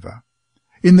forever.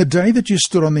 In the day that you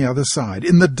stood on the other side,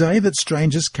 in the day that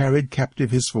strangers carried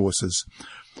captive his forces,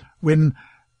 when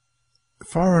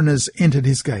foreigners entered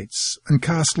his gates and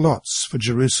cast lots for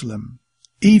Jerusalem,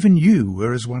 even you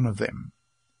were as one of them.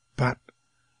 But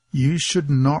you should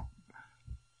not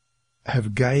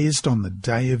have gazed on the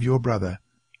day of your brother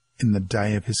in the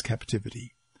day of his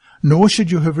captivity, nor should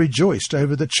you have rejoiced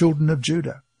over the children of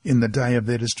Judah in the day of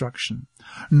their destruction,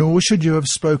 nor should you have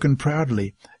spoken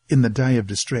proudly in the day of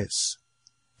distress.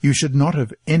 You should not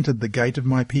have entered the gate of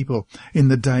my people in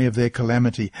the day of their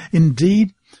calamity.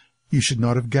 Indeed, you should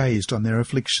not have gazed on their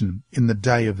affliction in the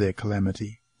day of their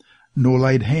calamity, nor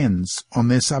laid hands on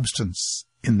their substance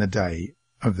in the day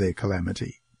of their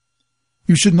calamity.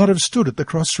 You should not have stood at the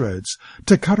crossroads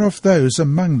to cut off those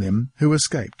among them who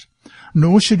escaped,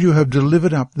 nor should you have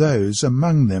delivered up those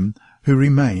among them who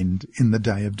remained in the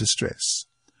day of distress.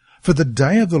 For the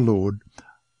day of the Lord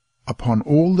upon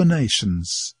all the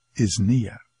nations is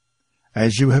near.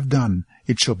 As you have done,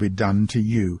 it shall be done to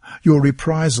you. Your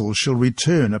reprisal shall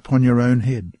return upon your own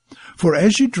head. For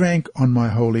as you drank on my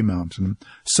holy mountain,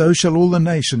 so shall all the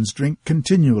nations drink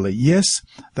continually. Yes,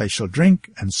 they shall drink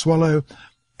and swallow,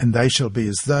 and they shall be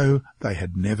as though they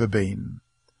had never been.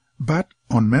 But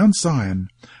on Mount Zion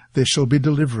there shall be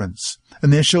deliverance,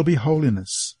 and there shall be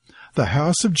holiness. The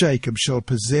house of Jacob shall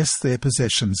possess their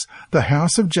possessions. The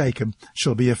house of Jacob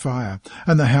shall be a fire,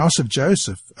 and the house of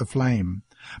Joseph a flame.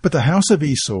 But the house of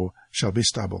Esau shall be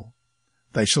stubble.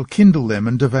 They shall kindle them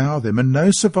and devour them, and no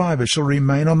survivor shall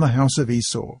remain on the house of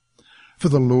Esau. For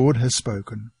the Lord has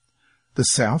spoken. The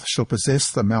south shall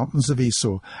possess the mountains of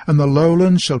Esau, and the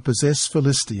lowlands shall possess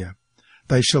Philistia.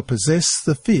 They shall possess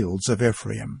the fields of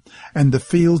Ephraim, and the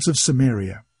fields of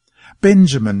Samaria.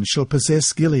 Benjamin shall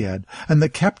possess Gilead, and the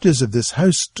captives of this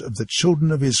host of the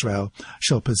children of Israel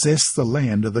shall possess the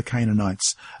land of the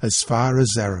Canaanites, as far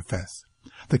as Zarephath.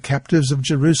 The captives of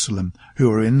Jerusalem, who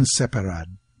are in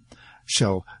Sepharad,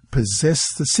 shall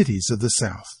possess the cities of the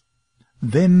south.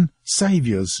 Then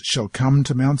saviours shall come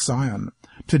to Mount Zion,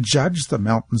 to judge the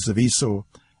mountains of Esau,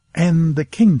 and the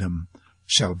kingdom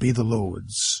shall be the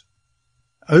Lord's.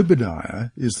 Obadiah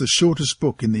is the shortest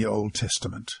book in the Old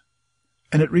Testament,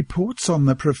 and it reports on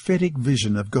the prophetic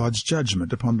vision of God's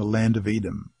judgment upon the land of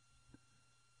Edom.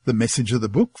 The message of the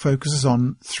book focuses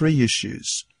on three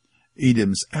issues: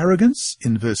 Edom's arrogance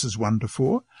in verses 1 to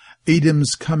 4,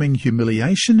 Edom's coming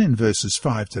humiliation in verses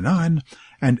 5 to 9,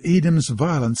 and Edom's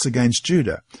violence against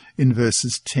Judah in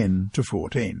verses 10 to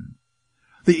 14.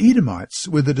 The Edomites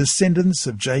were the descendants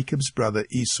of Jacob's brother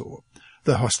Esau.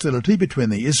 The hostility between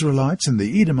the Israelites and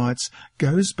the Edomites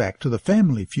goes back to the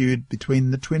family feud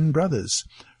between the twin brothers,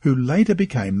 who later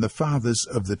became the fathers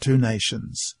of the two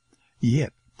nations.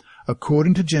 Yet,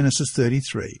 according to Genesis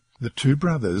 33, the two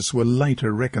brothers were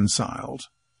later reconciled.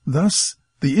 Thus,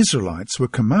 the Israelites were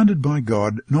commanded by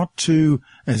God not to,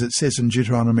 as it says in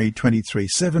Deuteronomy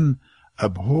 23:7,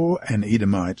 abhor an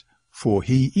Edomite, for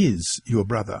he is your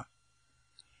brother.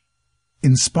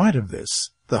 In spite of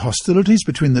this, the hostilities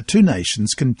between the two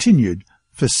nations continued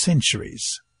for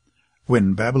centuries.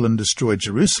 When Babylon destroyed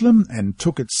Jerusalem and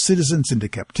took its citizens into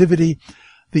captivity,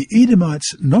 the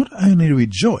Edomites not only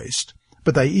rejoiced,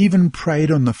 but they even preyed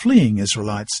on the fleeing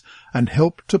Israelites and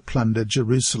helped to plunder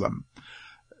Jerusalem.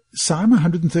 Psalm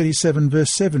 137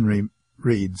 verse 7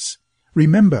 reads,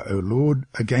 Remember, O Lord,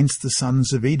 against the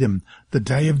sons of Edom, the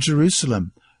day of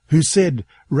Jerusalem, who said,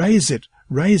 raise it,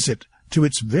 to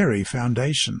its very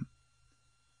foundation.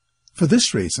 For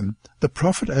this reason, the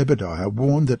prophet Obadiah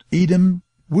warned that Edom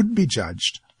would be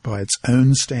judged by its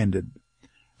own standard.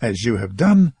 As you have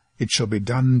done, it shall be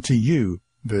done to you,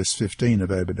 verse 15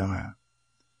 of Obadiah.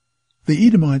 The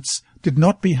Edomites did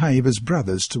not behave as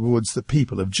brothers towards the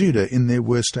people of Judah in their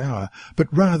worst hour,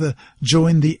 but rather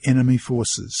joined the enemy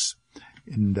forces.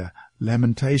 In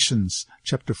Lamentations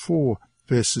chapter 4,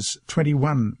 verses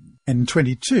 21 and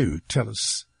 22 tell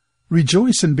us,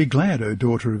 Rejoice and be glad, O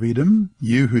daughter of Edom,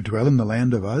 you who dwell in the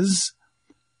land of Uz.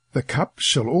 The cup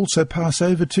shall also pass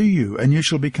over to you, and you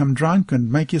shall become drunk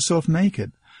and make yourself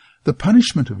naked. The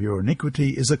punishment of your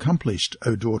iniquity is accomplished,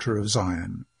 O daughter of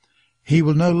Zion. He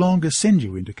will no longer send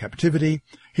you into captivity.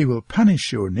 He will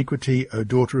punish your iniquity, O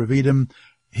daughter of Edom.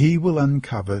 He will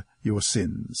uncover your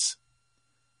sins.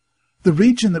 The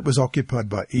region that was occupied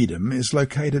by Edom is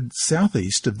located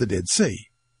southeast of the Dead Sea.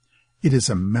 It is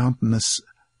a mountainous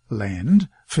land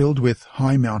filled with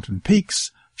high mountain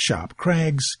peaks, sharp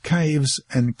crags, caves,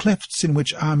 and clefts in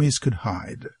which armies could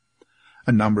hide.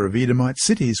 A number of Edomite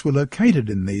cities were located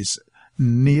in these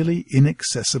nearly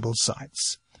inaccessible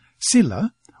sites.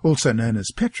 Silla, also known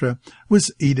as Petra,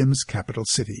 was Edom's capital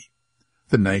city.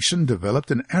 The nation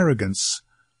developed an arrogance,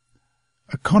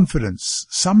 a confidence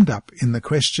summed up in the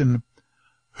question,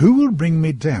 Who will bring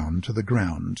me down to the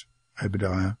ground?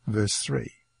 Obadiah, verse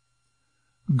 3.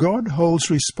 God holds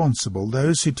responsible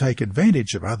those who take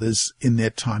advantage of others in their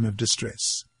time of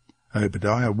distress.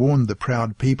 Obadiah warned the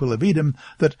proud people of Edom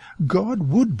that God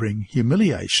would bring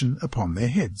humiliation upon their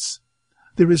heads.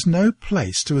 There is no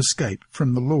place to escape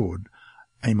from the Lord.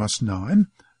 Amos 9,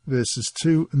 verses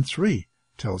 2 and 3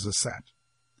 tells us that.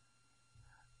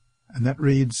 And that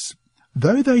reads,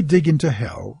 Though they dig into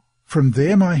hell, from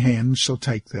there my hand shall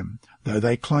take them. Though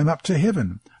they climb up to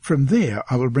heaven, from there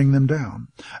I will bring them down.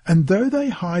 And though they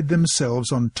hide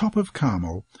themselves on top of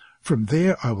Carmel, from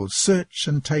there I will search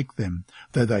and take them.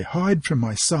 Though they hide from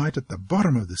my sight at the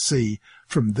bottom of the sea,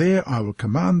 from there I will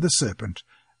command the serpent,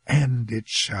 and it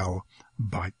shall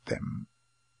bite them.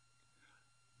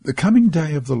 The coming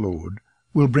day of the Lord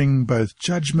will bring both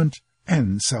judgment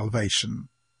and salvation.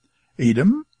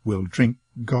 Edom will drink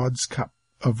God's cup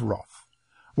of wrath,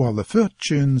 while the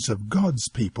fortunes of God's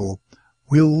people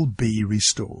will be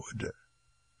restored.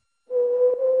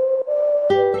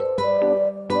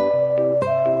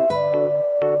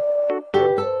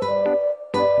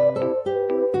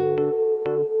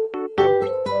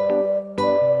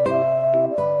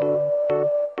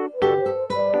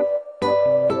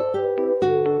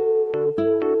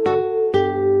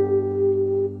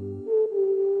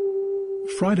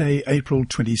 Friday, April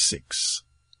 26.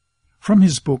 From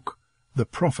his book The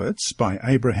Prophets by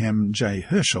Abraham J.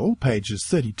 Herschel, pages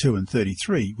 32 and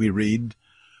 33, we read,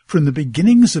 From the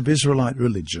beginnings of Israelite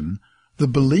religion, the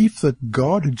belief that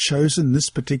God had chosen this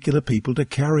particular people to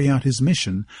carry out his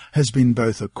mission has been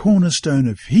both a cornerstone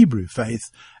of Hebrew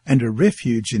faith and a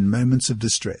refuge in moments of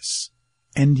distress.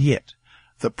 And yet,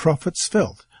 the prophets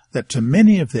felt that to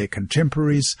many of their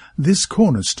contemporaries this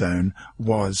cornerstone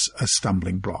was a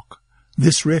stumbling block,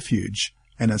 this refuge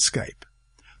an escape.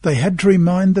 They had to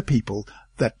remind the people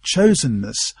that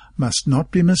chosenness must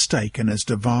not be mistaken as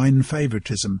divine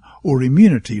favoritism or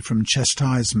immunity from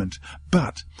chastisement,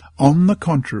 but, on the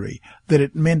contrary, that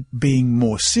it meant being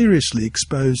more seriously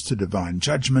exposed to divine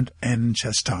judgment and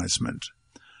chastisement.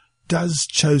 Does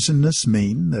chosenness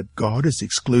mean that God is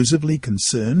exclusively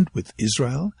concerned with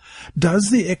Israel? Does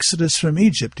the Exodus from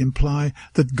Egypt imply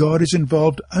that God is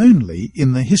involved only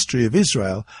in the history of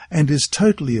Israel and is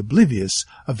totally oblivious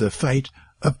of the fate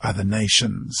of other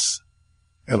nations?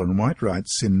 Ellen White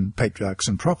writes in Patriarchs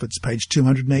and Prophets, page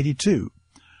 282,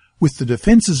 "With the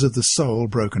defences of the soul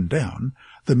broken down,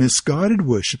 the misguided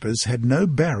worshippers had no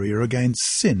barrier against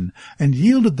sin and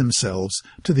yielded themselves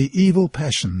to the evil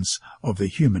passions of the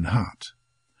human heart.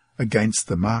 Against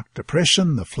the marked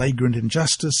oppression, the flagrant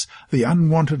injustice, the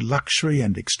unwanted luxury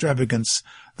and extravagance,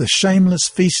 the shameless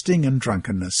feasting and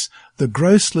drunkenness, the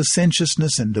gross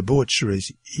licentiousness and debauchery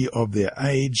of their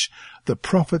age, the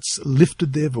prophets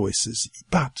lifted their voices,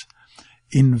 but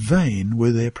in vain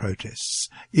were their protests,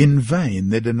 in vain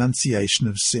their denunciation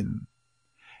of sin.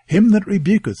 Him that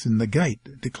rebuketh in the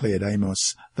gate, declared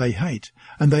Amos, they hate,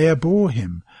 and they abhor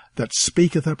him that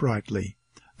speaketh uprightly.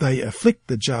 They afflict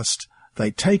the just,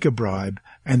 they take a bribe,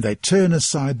 and they turn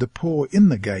aside the poor in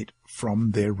the gate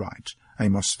from their right."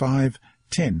 Amos 5,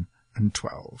 10 and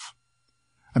 12.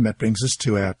 And that brings us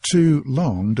to our two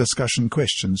long discussion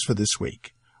questions for this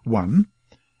week. 1.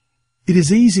 It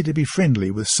is easy to be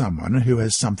friendly with someone who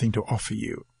has something to offer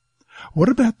you. What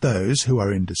about those who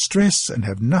are in distress and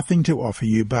have nothing to offer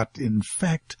you, but in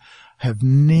fact have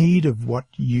need of what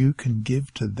you can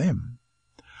give to them?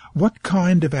 What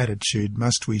kind of attitude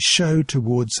must we show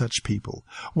toward such people?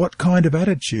 What kind of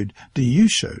attitude do you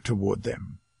show toward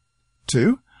them?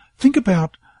 2. Think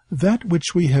about that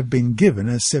which we have been given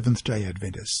as Seventh-day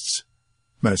Adventists.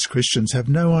 Most Christians have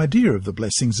no idea of the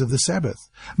blessings of the Sabbath,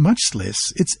 much less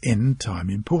its end-time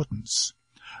importance.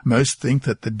 Most think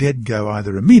that the dead go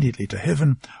either immediately to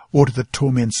heaven or to the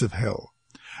torments of hell.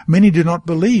 Many do not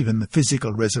believe in the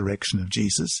physical resurrection of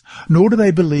Jesus, nor do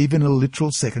they believe in a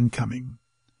literal second coming.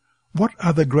 What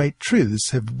other great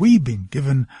truths have we been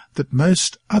given that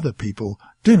most other people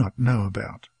do not know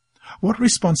about? What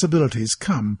responsibilities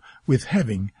come with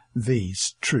having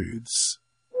these truths?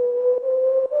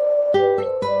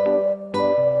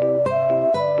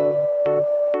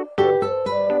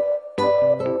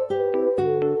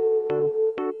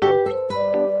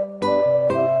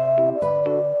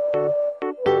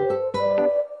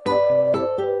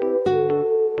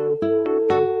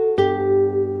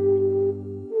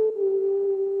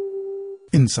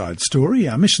 Inside Story,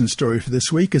 our mission story for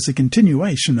this week, is a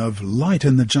continuation of Light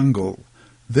in the Jungle.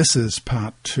 This is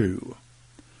part 2.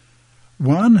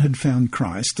 Juan had found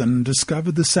Christ and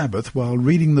discovered the Sabbath while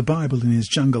reading the Bible in his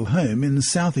jungle home in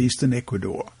southeastern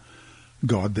Ecuador.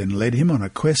 God then led him on a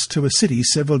quest to a city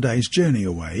several days' journey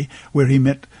away, where he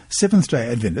met Seventh-day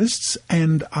Adventists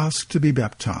and asked to be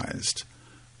baptized.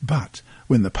 But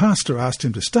when the pastor asked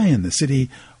him to stay in the city,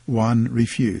 Juan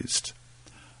refused.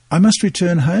 "I must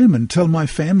return home and tell my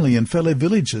family and fellow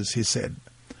villagers," he said.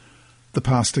 The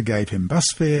pastor gave him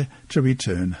bus fare to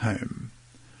return home.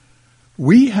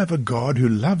 "We have a God who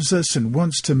loves us and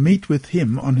wants to meet with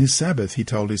him on his Sabbath," he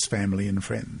told his family and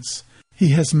friends.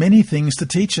 "He has many things to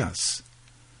teach us."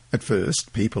 At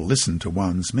first, people listened to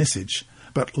Juan's message,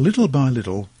 but little by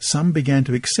little, some began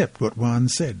to accept what Juan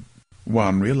said.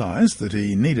 Juan realized that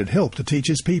he needed help to teach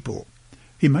his people.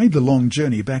 He made the long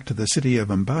journey back to the city of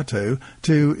Ambato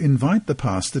to invite the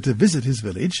pastor to visit his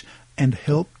village and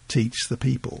help teach the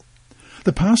people.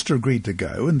 The pastor agreed to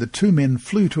go, and the two men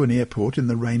flew to an airport in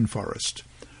the rainforest.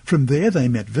 From there they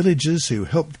met villagers who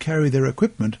helped carry their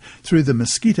equipment through the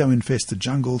mosquito-infested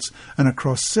jungles and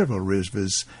across several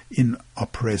rivers in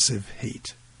oppressive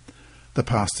heat. The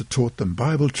pastor taught them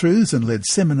Bible truths and led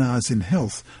seminars in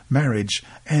health, marriage,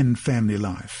 and family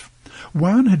life.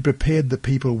 Juan had prepared the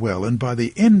people well, and by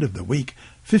the end of the week,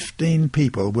 15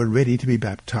 people were ready to be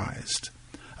baptized.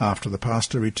 After the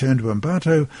pastor returned to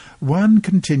Ambato, Juan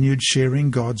continued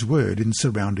sharing God's word in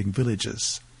surrounding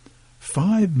villages.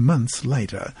 5 months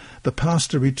later, the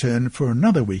pastor returned for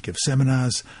another week of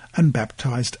seminars and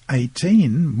baptized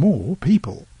 18 more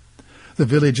people. The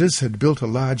villagers had built a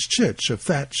large church of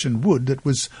thatch and wood that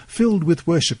was filled with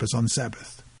worshippers on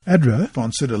Sabbath. ADRA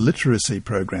sponsored a literacy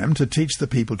program to teach the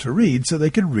people to read so they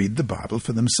could read the Bible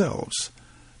for themselves.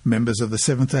 Members of the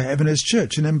Seventh-day Adventist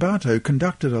Church in Ambato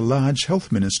conducted a large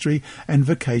health ministry and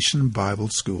vacation Bible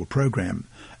school program,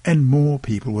 and more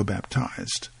people were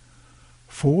baptized.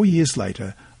 4 years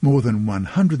later, more than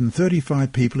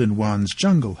 135 people in Juan's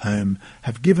jungle home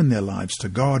have given their lives to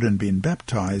God and been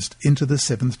baptized into the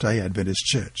Seventh-day Adventist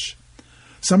Church.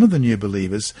 Some of the new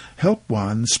believers helped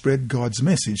Juan spread God's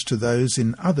message to those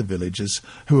in other villages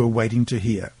who are waiting to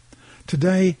hear.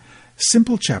 Today,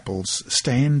 simple chapels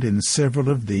stand in several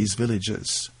of these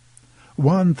villages.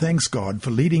 Juan thanks God for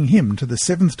leading him to the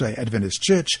Seventh-day Adventist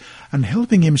Church and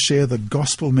helping him share the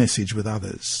gospel message with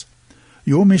others.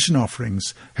 Your mission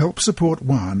offerings help support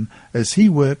Juan as he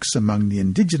works among the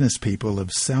indigenous people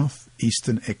of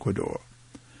southeastern Ecuador.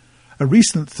 A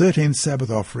recent 13th Sabbath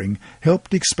offering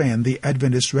helped expand the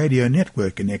Adventist radio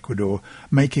network in Ecuador,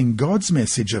 making God's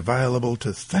message available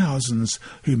to thousands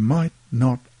who might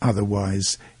not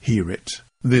otherwise hear it.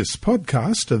 This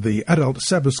podcast of the Adult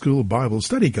Sabbath School Bible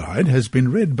Study Guide has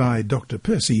been read by Dr.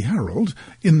 Percy Harold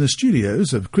in the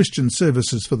studios of Christian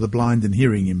Services for the Blind and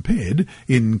Hearing Impaired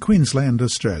in Queensland,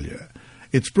 Australia.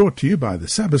 It's brought to you by the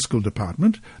Sabbath School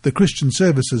Department, the Christian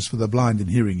Services for the Blind and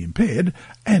Hearing Impaired,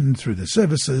 and through the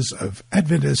services of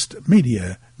Adventist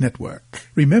Media Network.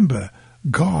 Remember,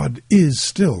 God is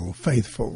still faithful.